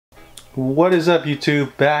What is up,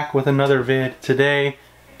 YouTube? Back with another vid. Today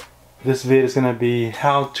this vid is going to be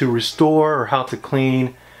how to restore or how to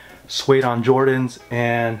clean suede on Jordans,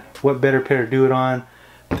 and what better pair to do it on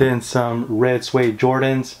than some red suede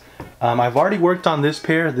Jordans. I've already worked on this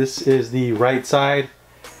pair. This is the right side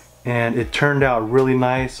and it turned out really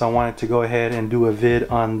nice. I wanted to go ahead and do a vid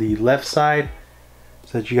on the left side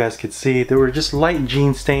so that you guys could see. There were just light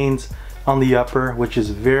jean stains on the upper, which is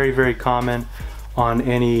very common on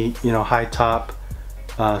any high top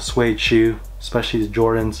suede shoe, especially the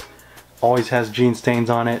Jordans. Always has jean stains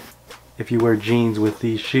on it if you wear jeans with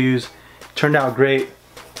these shoes. Turned out great.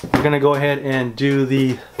 We're gonna go ahead and do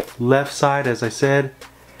the left side as I said,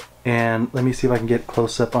 and let me see if I can get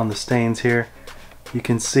close up on the stains here. You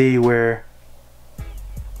can see where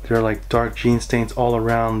there are like dark jean stains all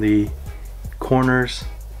around the corners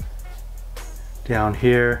down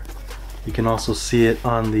here. You can also see it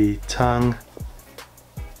on the tongue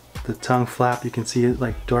flap. You can see it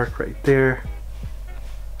like dark right there.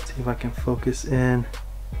 Let's see if I can focus in.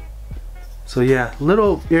 So yeah,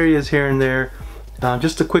 little areas here and there.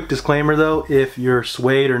 Just a quick disclaimer though, if your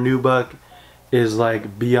suede or nubuck is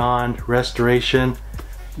like beyond restoration,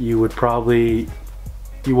 you won't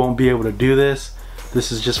be able to do this. This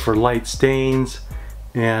is just for light stains,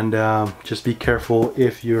 and just be careful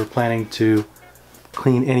if you're planning to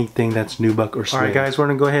clean anything that's nubuck or suede. Alright guys, we're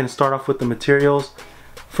gonna go ahead and start off with the materials.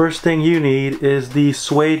 First thing you need is the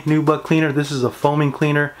suede nubuck cleaner. This is a foaming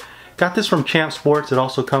cleaner. Got this from Champ Sports. It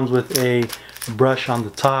also comes with a brush on the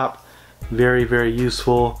top. Very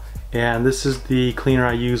useful. And this is the cleaner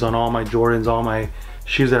I use on all my Jordans, all my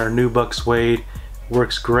shoes that are nubuck suede.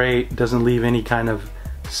 Works great. Doesn't leave any kind of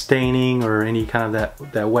staining or any kind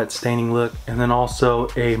of that wet staining look. And then also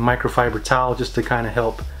a microfiber towel just to kind of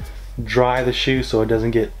help dry the shoe so it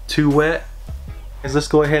doesn't get too wet. Guys, let's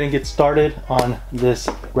go ahead and get started on this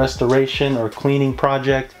restoration or cleaning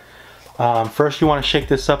project. First you want to shake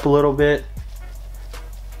this up a little bit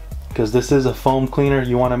because this is a foam cleaner.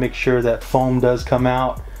 You want to make sure that foam does come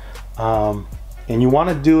out, and you want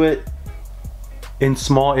to do it in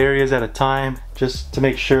small areas at a time just to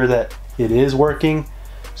make sure that it is working.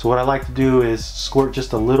 So what I like to do is squirt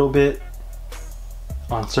just a little bit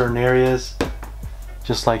on certain areas,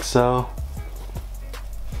 just like so.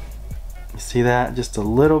 See that? Just a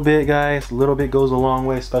little bit, guys. A little bit goes a long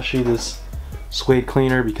way, especially this suede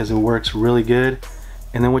cleaner, because it works really good.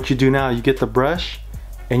 And then what you do now, you get the brush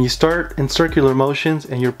and you start in circular motions,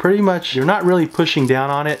 and you're not really pushing down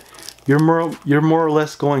on it. You're more or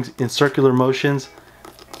less going in circular motions,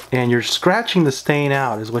 and you're scratching the stain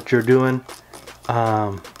out is what you're doing.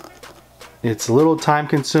 It's a little time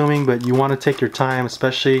consuming, but you want to take your time,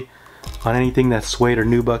 especially on anything that's suede or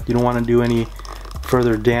nubuck. You don't want to do any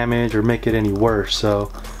further damage or make it any worse.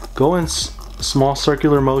 So go in small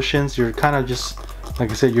circular motions. You're kind of just,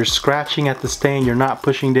 like I said, you're scratching at the stain. You're not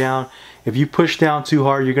pushing down. If you push down too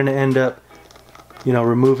hard, you're going to end up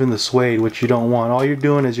removing the suede, which you don't want. All you're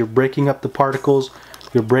doing is you're breaking up the particles,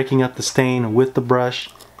 you're breaking up the stain with the brush,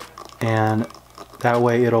 and that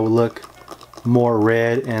way it'll look more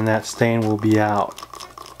red and that stain will be out.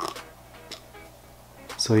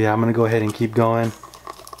 So yeah, I'm going to go ahead and keep going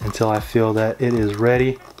until I feel that it is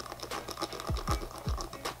ready.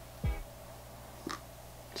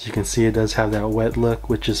 As you can see, it does have that wet look,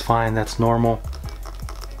 which is fine, that's normal.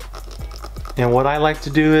 And what I like to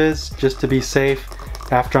do is, just to be safe,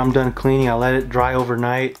 after I'm done cleaning, I let it dry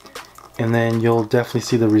overnight, and then you'll definitely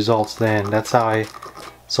see the results then. That's how I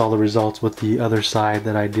saw the results with the other side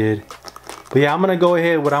that I did. But yeah, I'm gonna go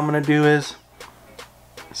ahead, what I'm gonna do is,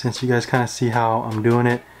 since you guys kind of see how I'm doing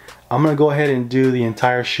it, I'm gonna go ahead and do the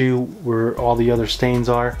entire shoe where all the other stains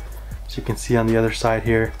are. As you can see on the other side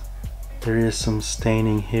here, there is some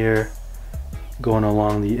staining here going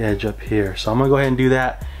along the edge up here. So I'm gonna go ahead and do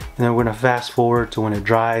that, and then we're gonna fast forward to when it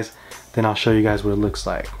dries. Then I'll show you guys what it looks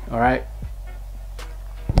like. Alright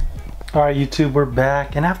YouTube, we're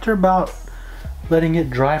back, and after about letting it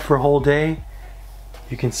dry for a whole day,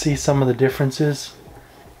 you can see some of the differences.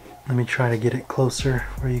 Let me try to get it closer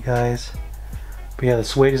for you guys. But yeah, the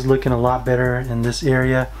suede is looking a lot better in this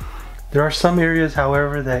area. There are some areas,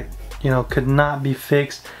 however, that could not be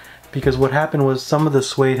fixed, because what happened was some of the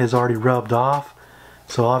suede has already rubbed off.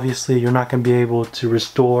 So obviously you're not going to be able to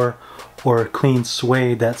restore or clean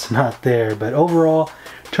suede that's not there. But overall,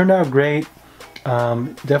 turned out great.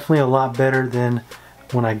 Definitely a lot better than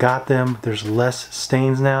when I got them. There's less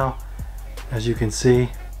stains now, as you can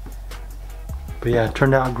see. But yeah, it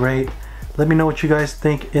turned out great. Let me know what you guys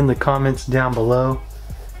think in the comments down below.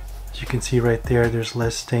 As you can see right there, there's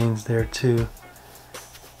less stains there too.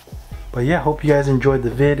 But yeah, hope you guys enjoyed the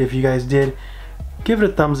vid. If you guys did, give it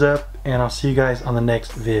a thumbs up. and I'll see you guys on the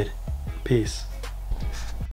next vid. Peace.